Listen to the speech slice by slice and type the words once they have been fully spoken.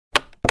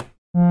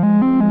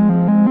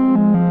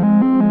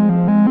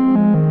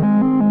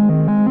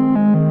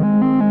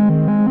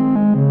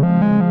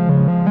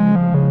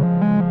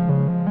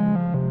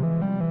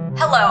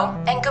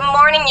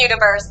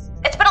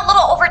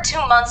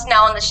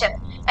now on the ship,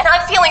 and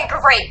I'm feeling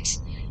great.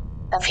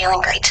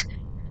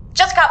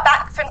 Just got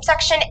back from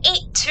section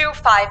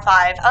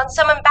 8255 on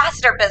some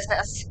ambassador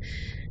business.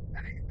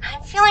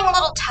 I'm feeling a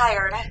little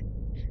tired.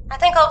 I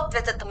think I'll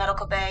visit the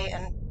medical bay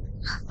and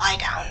lie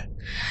down.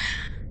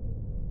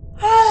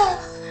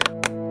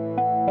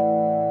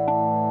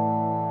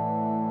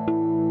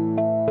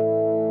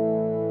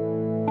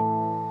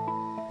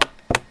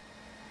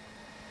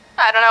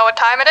 I don't know what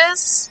time it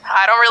is.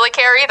 I don't really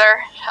care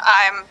either.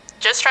 I'm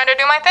just trying to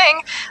do my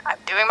thing. I'm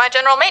doing my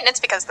general maintenance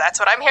because that's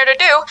what I'm here to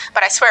do,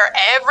 but I swear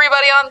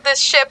everybody on this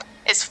ship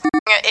is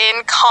f***ing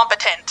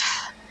incompetent.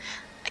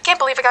 I can't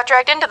believe I got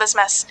dragged into this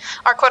mess.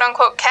 Our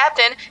quote-unquote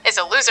captain is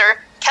a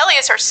loser. Kelly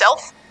is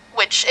herself,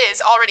 which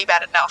is already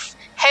bad enough.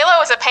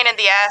 Halo is a pain in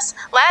the ass.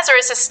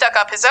 Lazarus has stuck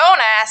up his own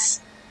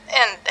ass.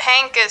 And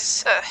Hank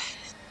is,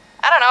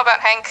 I don't know about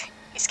Hank.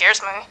 He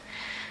scares me.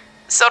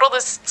 Sodal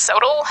is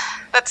Sodal?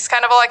 That's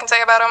kind of all I can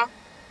say about him.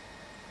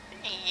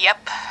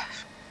 Yep.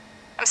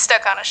 I'm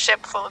stuck on a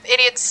ship full of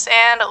idiots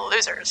and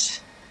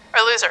losers. Or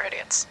loser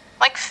idiots.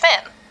 Like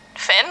Finn.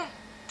 Finn?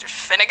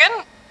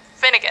 Finnegan?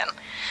 Finnegan.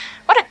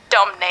 What a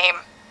dumb name.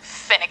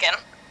 Finnegan.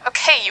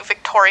 Okay, you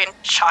Victorian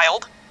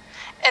child.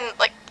 And,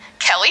 like,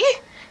 Kelly?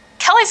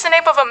 Kelly's the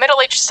name of a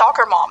middle-aged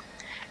soccer mom.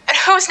 And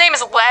whose name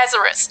is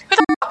Lazarus? Who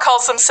the f***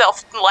 calls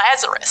himself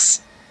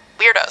Lazarus?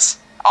 Weirdos.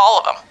 All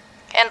of them.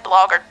 And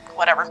blog or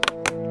whatever.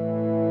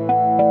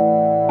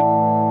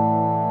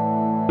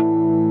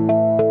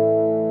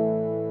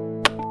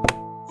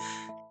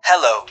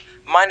 Hello,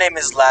 my name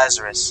is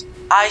Lazarus.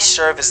 I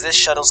serve as this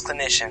shuttle's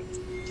clinician.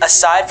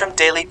 Aside from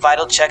daily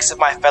vital checks of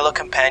my fellow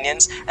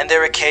companions and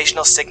their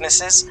occasional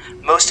sicknesses,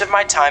 most of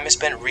my time is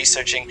spent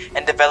researching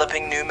and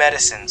developing new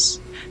medicines.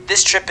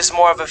 This trip is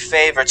more of a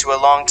favor to a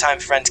longtime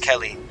friend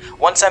Kelly.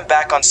 Once I'm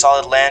back on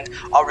solid land,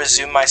 I'll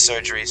resume my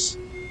surgeries.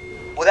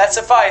 Will that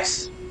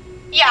suffice?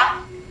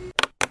 Yeah.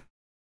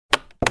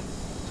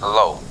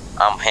 Hello,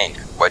 I'm Hank,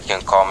 but you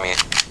can call me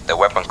the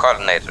weapon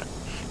coordinator.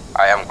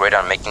 I am great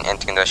at making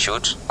anything that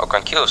shoots or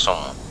can kill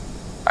someone.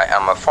 I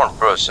am a fun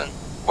person,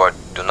 but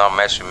do not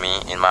mess with me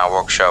in my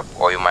workshop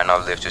or you might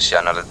not live to see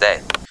another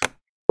day.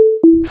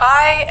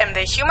 I am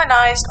the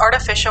Humanized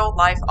Artificial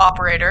Life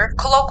Operator,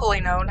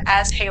 colloquially known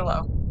as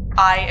Halo.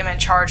 I am in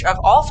charge of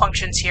all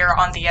functions here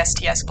on the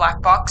STS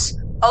BlackBox,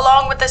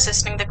 along with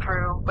assisting the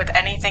crew with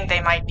anything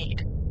they might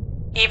need.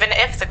 Even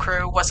if the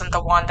crew wasn't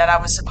the one that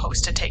I was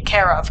supposed to take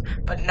care of,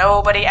 but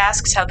nobody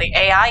asks how the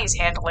AI is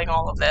handling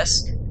all of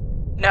this.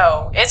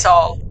 No, it's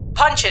all,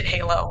 punch it,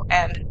 Halo,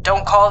 and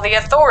don't call the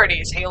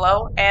authorities,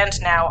 Halo, and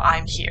now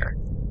I'm here.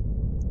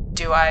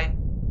 Do I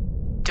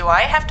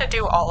have to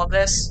do all of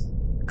this?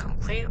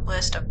 Complete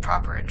list of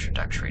proper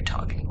introductory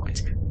talking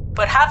points.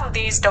 But half of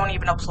these don't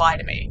even apply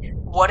to me.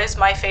 What is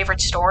my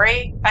favorite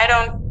story? I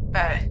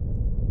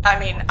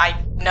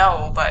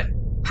know, but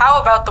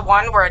how about the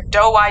one where a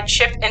doe-eyed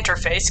chip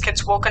interface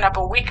gets woken up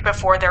a week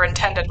before their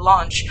intended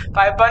launch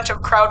by a bunch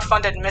of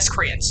crowd-funded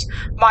miscreants?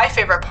 My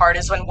favorite part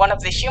is when one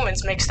of the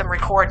humans makes them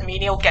record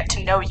menial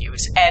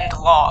get-to-know-yous and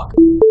log.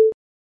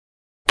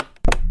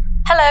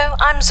 Hello,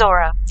 I'm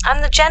Zora.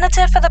 I'm the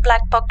janitor for the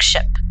BlackBox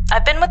ship.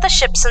 I've been with the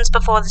ship since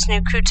before this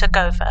new crew took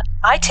over.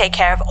 I take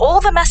care of all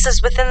the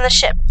messes within the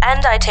ship,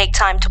 and I take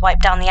time to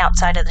wipe down the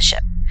outside of the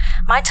ship.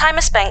 My time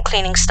is spent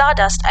cleaning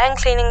stardust and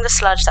cleaning the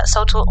sludge that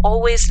Sotal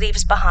always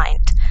leaves behind.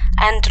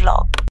 And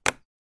log.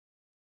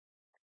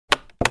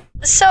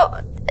 So,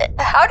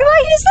 how do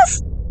I use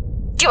this?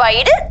 Do I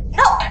eat it?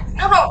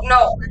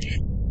 No.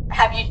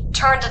 Have you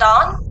turned it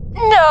on?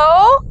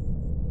 No.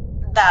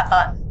 That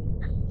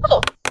button.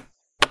 Oh.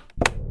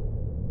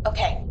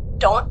 Okay,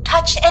 don't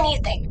touch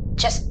anything.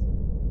 Just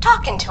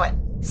talk into it.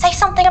 Say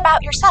something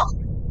about yourself.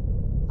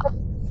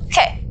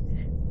 Okay.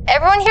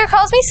 Everyone here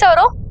calls me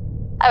Sodal.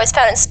 I was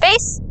found in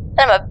space, and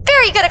I'm a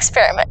very good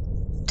experiment.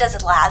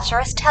 Does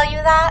Lazarus tell you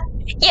that?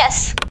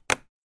 Yes.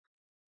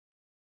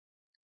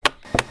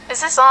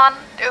 Is this on?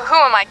 Who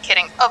am I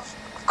kidding? Of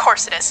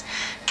course it is.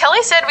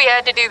 Kelly said we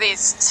had to do these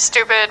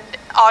stupid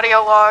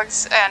audio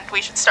logs, and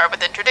we should start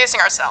with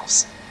introducing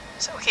ourselves.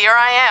 So here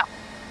I am,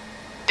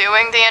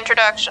 doing the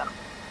introduction.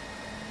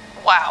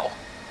 Wow.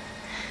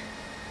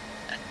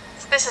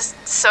 This is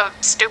so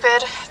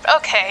stupid.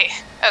 Okay.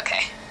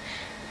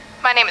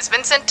 My name is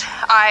Vincent.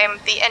 I'm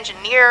the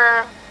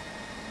engineer,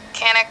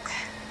 mechanic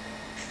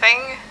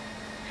thing.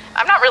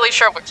 I'm not really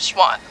sure which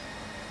one.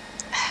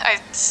 I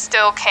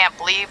still can't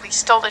believe we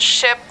stole the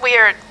ship. We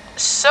are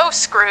so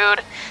screwed.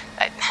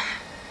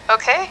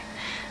 Okay,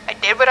 I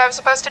did what I was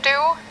supposed to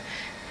do.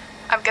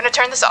 I'm gonna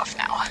turn this off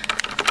now.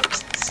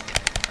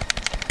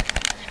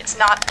 It's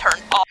not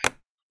turned off.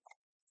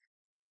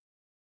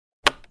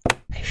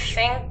 I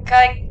think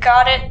I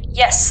got it.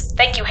 Yes,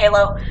 thank you,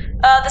 Halo.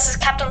 This is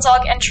Captain's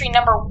Log entry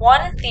number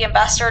 1. The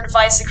Ambassador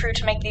advised the crew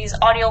to make these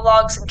audio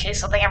logs in case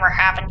something ever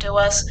happened to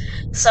us.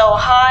 So,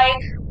 hi,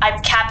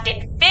 I'm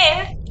Captain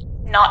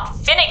Finn, not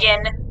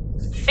Finnegan.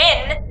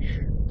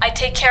 Finn. I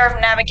take care of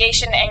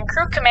navigation and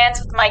crew commands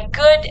with my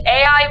good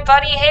AI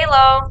buddy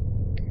Halo.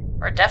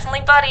 We're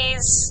definitely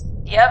buddies.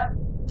 Yep,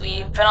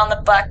 we've been on the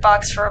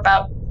BlackBox for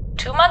about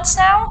 2 months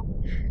now.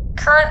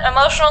 Current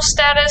emotional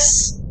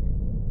status,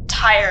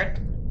 tired.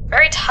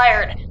 Very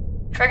tired.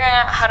 Figuring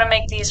out how to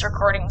make these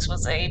recordings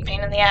was a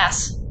pain in the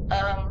ass.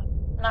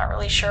 Not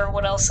really sure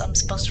what else I'm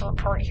supposed to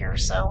report here,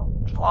 so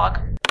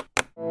vlog.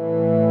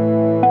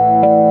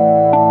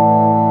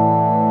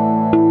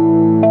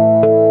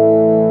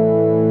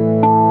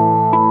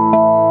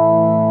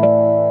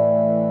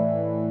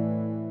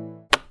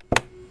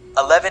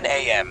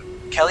 a.m.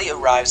 Kelly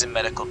arrives in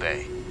medical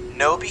bay.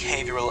 No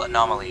behavioral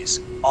anomalies,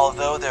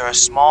 although there are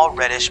small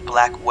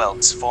reddish-black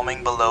welts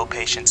forming below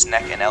patient's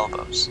neck and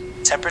elbows.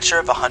 Temperature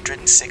of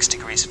 106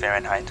 degrees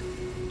Fahrenheit.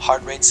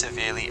 Heart rate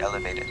severely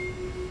elevated.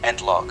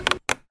 End log.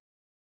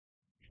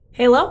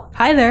 Halo?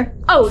 Hi there.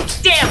 Oh,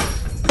 damn!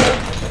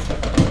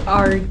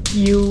 Are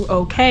you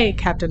okay,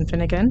 Captain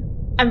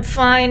Finnegan? I'm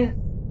fine.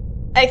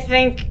 I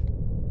think.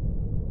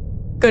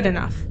 Good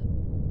enough.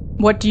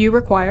 What do you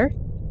require?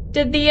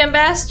 Did the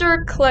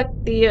ambassador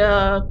collect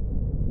the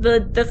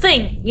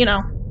thing, you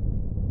know?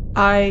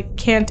 I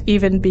can't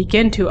even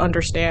begin to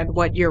understand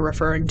what you're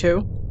referring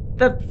to.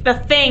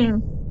 The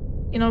thing.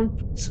 You know,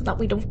 so that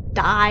we don't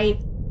die.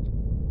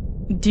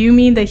 Do you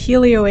mean the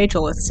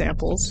helioagelith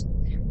samples?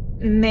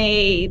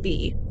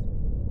 Maybe.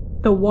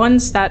 The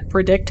ones that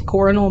predict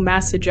coronal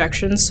mass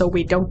ejections so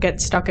we don't get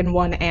stuck in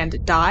one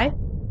and die?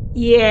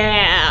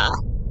 Yeah.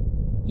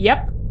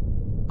 Yep.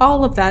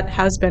 All of that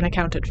has been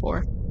accounted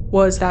for.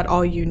 Was that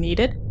all you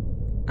needed?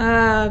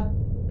 How's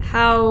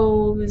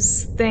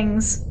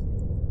things?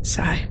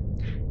 Sigh.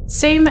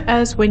 Same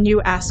as when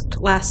you asked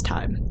last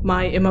time.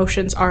 My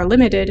emotions are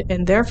limited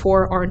and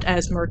therefore aren't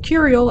as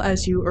mercurial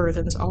as you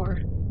earthens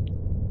are.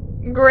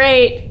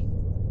 Great.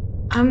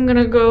 I'm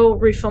gonna go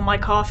refill my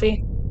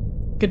coffee.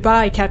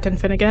 Goodbye, Captain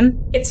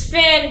Finnegan. It's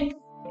Finn!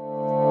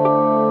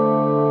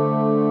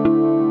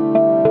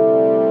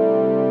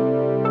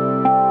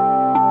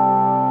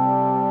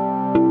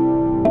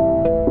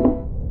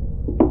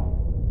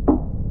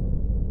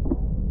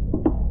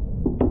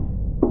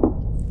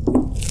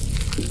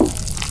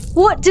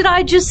 What did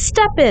I just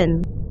step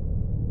in?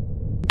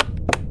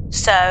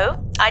 So,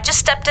 I just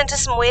stepped into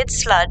some weird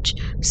sludge.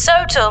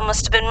 Soto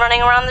must have been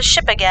running around the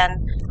ship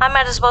again. I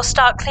might as well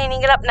start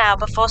cleaning it up now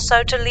before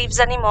Soto leaves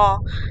anymore.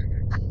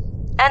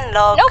 End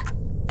log. Nope,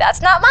 that's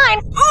not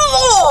mine.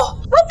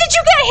 Oh! When did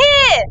you get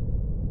here?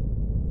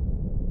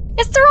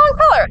 It's the wrong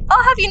color.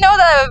 I'll have you know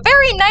that I have a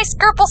very nice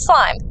purple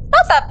slime.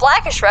 Not that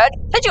blackish red.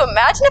 Could you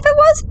imagine if it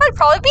was? I'd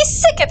probably be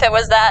sick if it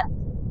was that.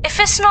 If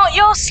it's not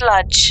your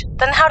sludge,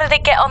 then how did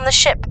it get on the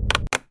ship?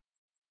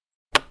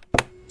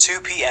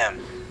 2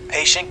 p.m.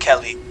 Patient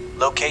Kelly.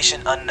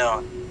 Location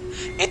unknown.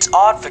 It's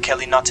odd for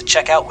Kelly not to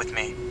check out with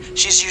me.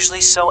 She's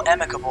usually so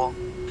amicable.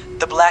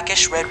 The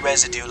blackish-red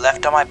residue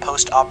left on my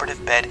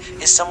post-operative bed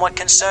is somewhat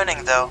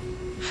concerning, though.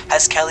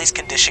 Has Kelly's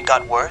condition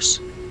got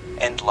worse?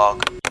 End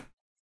log.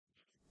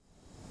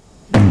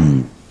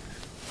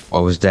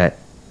 What was that?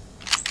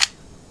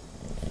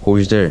 Who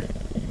is there?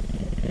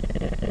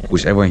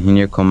 Who's everyone in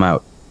here come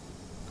out?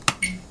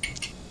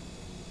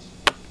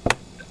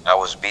 I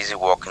was busy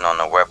working on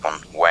a weapon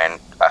when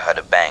I heard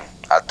a bang.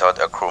 I thought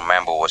a crew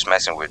member was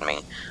messing with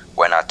me.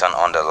 When I turned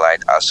on the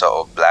light, I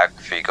saw a black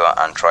figure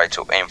and tried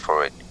to aim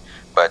for it,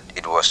 but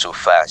it was too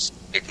fast.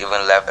 It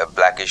even left a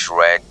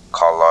blackish-red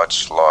colored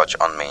sludge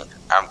on me.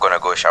 I'm gonna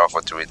go shower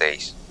for 3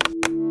 days.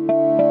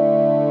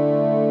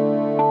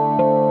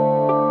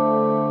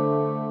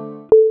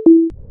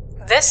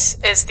 This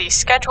is the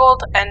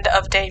scheduled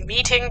end-of-day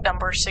meeting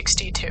number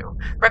 62,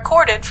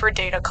 recorded for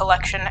data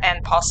collection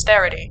and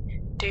posterity.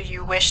 Do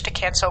you wish to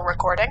cancel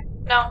recording?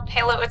 No,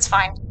 Halo, it's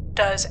fine.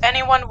 Does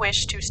anyone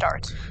wish to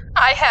start?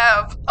 I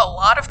have a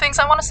lot of things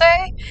I want to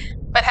say,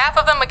 but half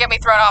of them would get me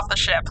thrown off the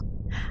ship.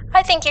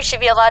 I think you should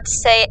be allowed to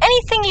say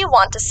anything you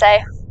want to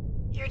say.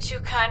 You're too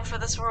kind for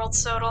this world,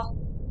 Sodal.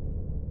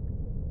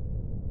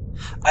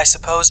 I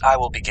suppose I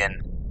will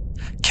begin.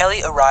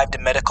 Kelly arrived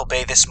in medical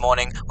bay this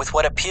morning with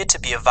what appeared to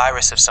be a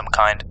virus of some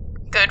kind.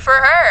 Good for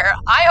her.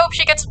 I hope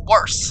she gets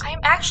worse. I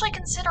am actually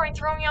considering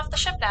throwing you off the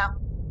ship now.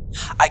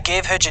 I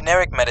gave her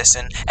generic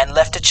medicine and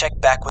left to check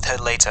back with her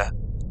later.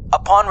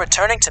 Upon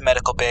returning to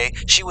medical bay,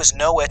 she was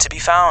nowhere to be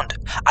found.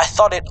 I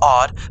thought it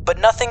odd, but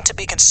nothing to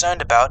be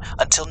concerned about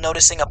until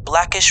noticing a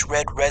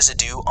blackish-red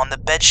residue on the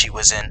bed she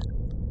was in.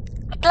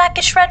 A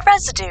blackish-red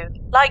residue,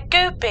 like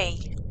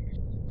goopy.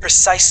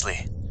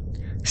 Precisely.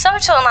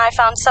 Soto and I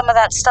found some of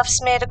that stuff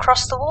smeared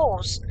across the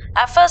walls.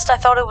 At first I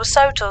thought it was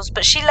Soto's,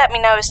 but she let me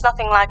know it's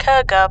nothing like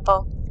her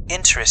gerbil.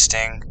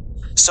 Interesting.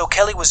 So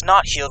Kelly was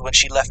not healed when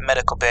she left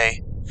medical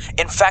bay.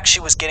 In fact,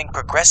 she was getting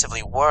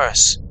progressively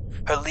worse.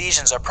 Her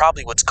lesions are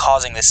probably what's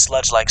causing this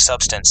sludge-like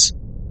substance.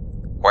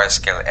 Where's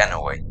Kelly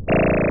anyway?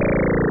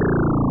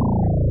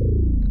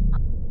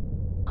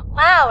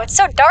 Wow, it's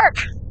so dark.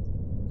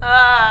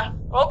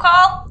 Roll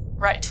call?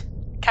 Right.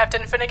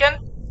 Captain Finnegan?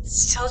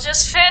 Still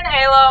just Finn,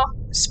 Halo.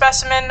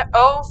 Specimen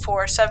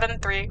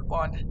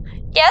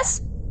 04731.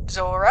 Yes?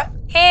 Zora?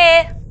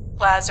 Here.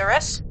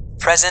 Lazarus?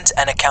 Present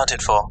and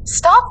accounted for.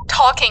 Stop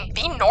talking.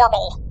 Be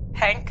normal.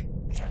 Hank?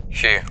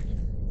 Here.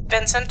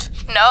 Vincent?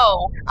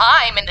 No,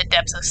 I'm in the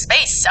depths of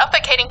space,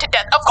 suffocating to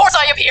death. Of course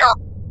I am here!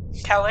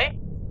 Kelly?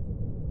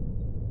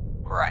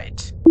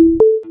 Right.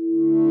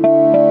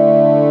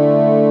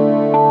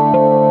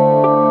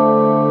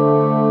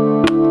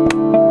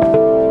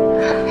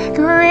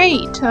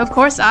 Great. Of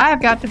course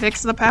I've got to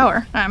fix the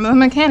power. I'm the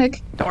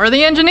mechanic. Or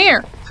the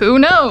engineer. Who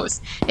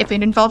knows? If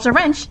it involves a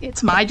wrench,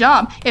 it's my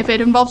job. If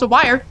it involves a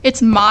wire,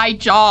 it's my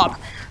job.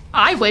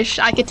 I wish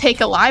I could take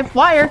a live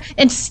wire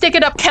and stick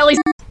it up Kelly's...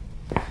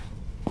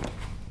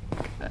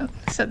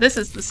 So this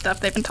is the stuff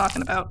they've been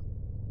talking about.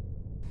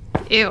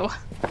 Ew.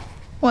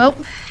 Well,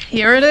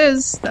 here it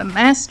is. The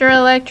master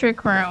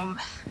electric room.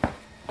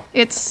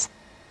 It's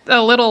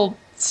a little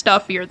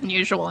stuffier than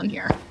usual in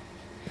here.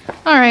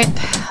 Alright,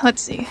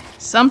 let's see.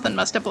 Something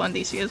must have blown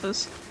these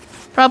fuses.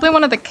 Probably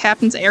one of the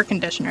captain's air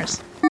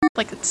conditioners.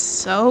 Like, it's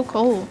so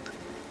cold.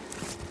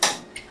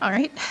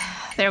 Alright,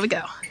 there we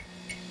go.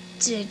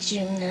 Did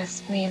you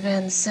miss me,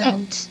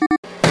 Vincent?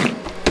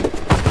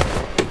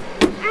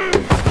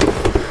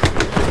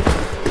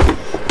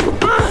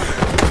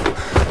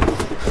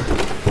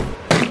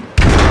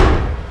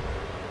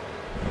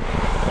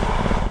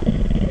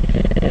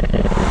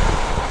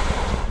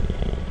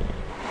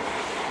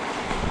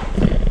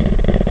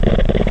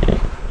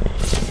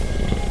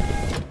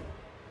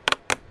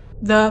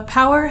 The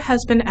power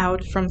has been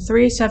out from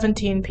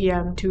 3:17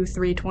 p.m. to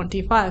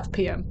 3:25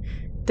 p.m.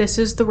 This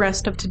is the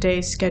rest of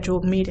today's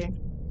scheduled meeting.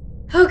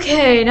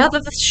 Okay, now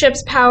that the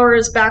ship's power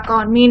is back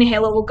on, me and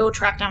Halo will go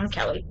track down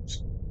Kelly.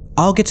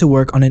 I'll get to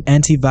work on an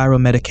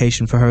antiviral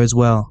medication for her as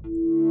well.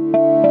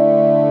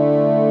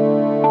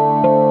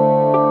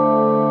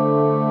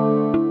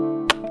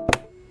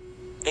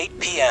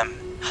 p.m.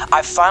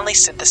 I've finally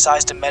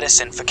synthesized a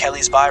medicine for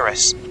Kelly's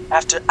virus.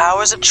 After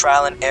hours of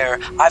trial and error,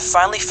 I've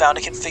finally found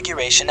a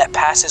configuration that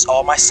passes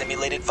all my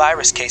simulated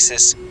virus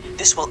cases.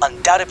 This will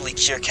undoubtedly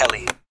cure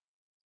Kelly.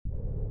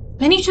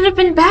 Then he should have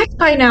been back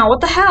by now, what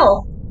the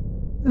hell?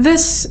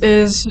 This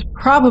is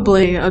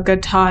probably a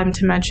good time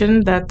to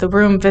mention that the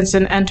room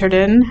Vincent entered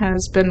in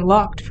has been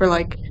locked for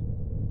like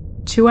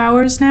 2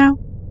 hours now.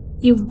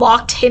 You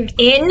locked him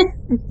in?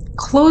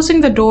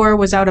 Closing the door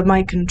was out of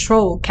my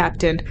control,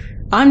 Captain.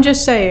 I'm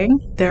just saying,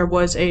 there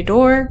was a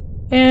door,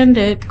 and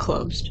it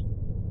closed.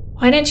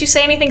 Why didn't you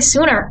say anything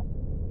sooner?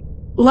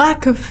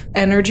 Lack of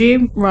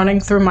energy running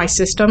through my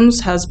systems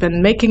has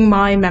been making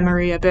my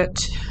memory a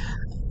bit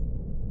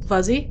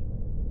fuzzy.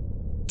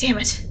 Damn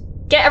it.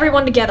 Get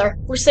everyone together.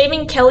 We're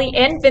saving Kelly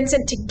and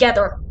Vincent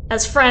together.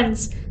 As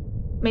friends.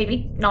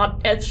 Maybe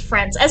not as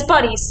friends. As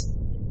buddies.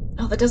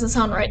 Oh, that doesn't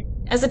sound right.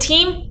 As a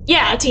team?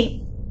 Yeah, a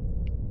team.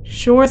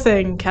 Sure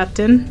thing,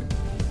 Captain.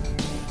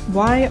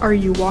 Why are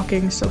you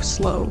walking so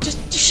slow?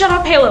 Just shut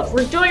up, Halo.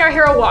 We're doing our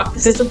hero walk.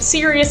 This is some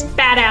serious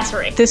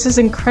badassery. This is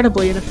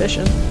incredibly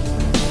inefficient.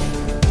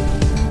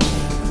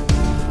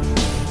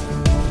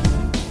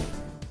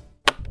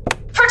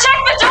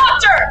 Protect the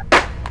doctor!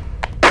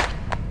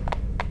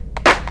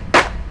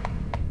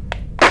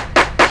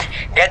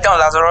 Get down,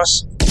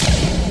 Lazarus.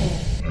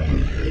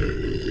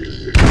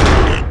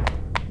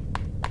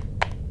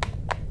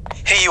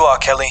 Here you are,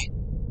 Kelly.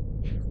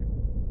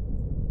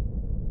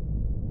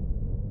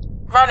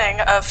 Running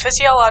a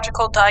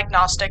physiological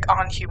diagnostic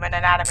on human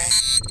anatomy.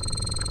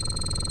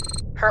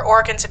 Her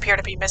organs appear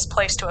to be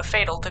misplaced to a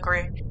fatal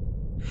degree.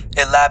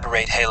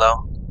 Elaborate,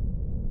 Halo.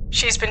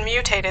 She's been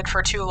mutated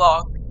for too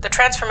long. The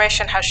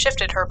transformation has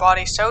shifted her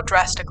body so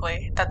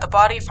drastically that the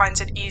body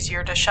finds it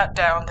easier to shut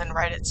down than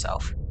right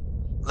itself.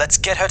 Let's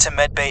get her to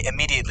medbay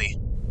immediately.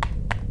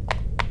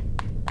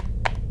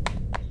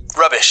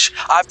 Rubbish.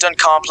 I've done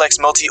complex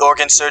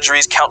multi-organ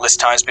surgeries countless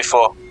times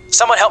before.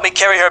 Someone help me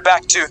carry her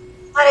back to...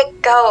 Let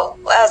it go,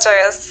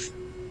 Lazarus.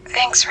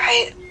 Thanks,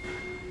 right?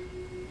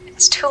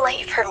 It's too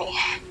late for me.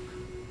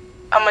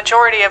 A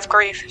majority of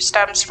grief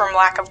stems from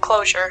lack of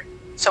closure,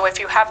 so if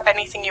you have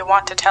anything you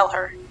want to tell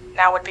her,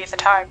 now would be the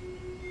time.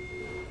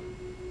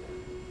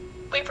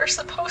 We were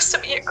supposed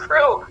to be a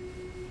crew.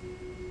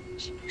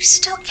 You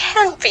still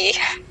can be.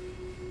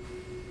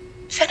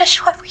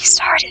 Finish what we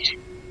started.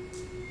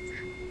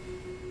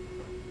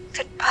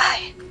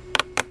 Goodbye.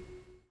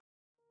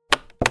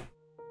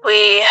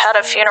 We had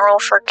a funeral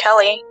for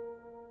Kelly.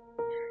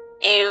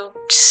 You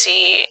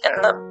see,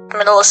 in the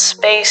middle of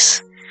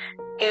space,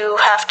 you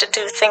have to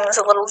do things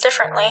a little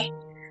differently.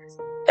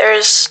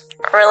 There's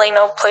really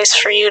no place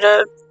for you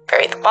to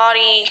bury the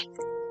body,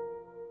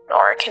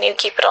 nor can you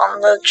keep it on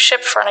the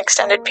ship for an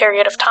extended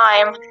period of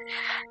time,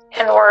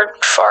 and we're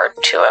far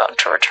too out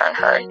to return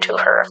her to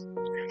her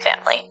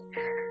family.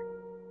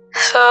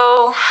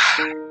 So,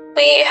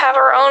 we have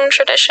our own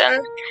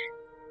tradition.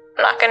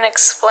 I'm not going to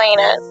explain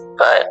it,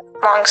 but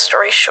long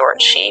story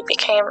short, she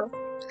became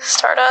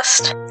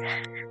Stardust.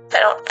 I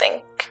don't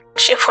think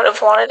she would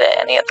have wanted it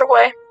any other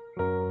way.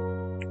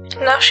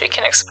 Now she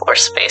can explore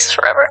space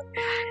forever.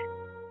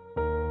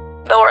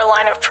 Though her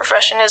line of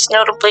profession is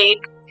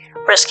notably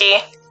risky,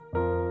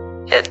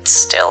 it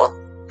still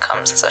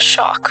comes as a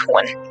shock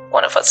when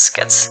one of us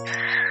gets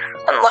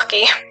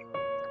unlucky.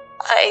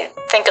 I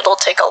think it'll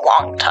take a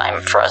long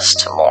time for us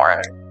to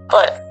mourn,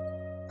 but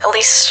At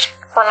least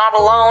we're not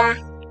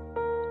alone.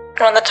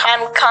 When the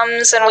time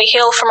comes and we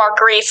heal from our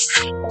grief,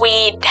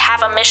 we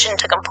have a mission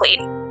to complete.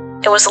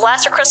 It was the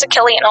last request of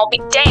Kelly, and I'll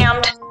be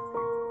damned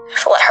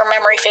if I let her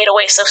memory fade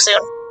away so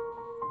soon.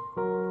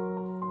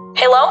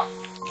 Halo?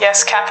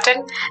 Yes,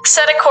 Captain?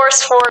 Set a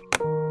course for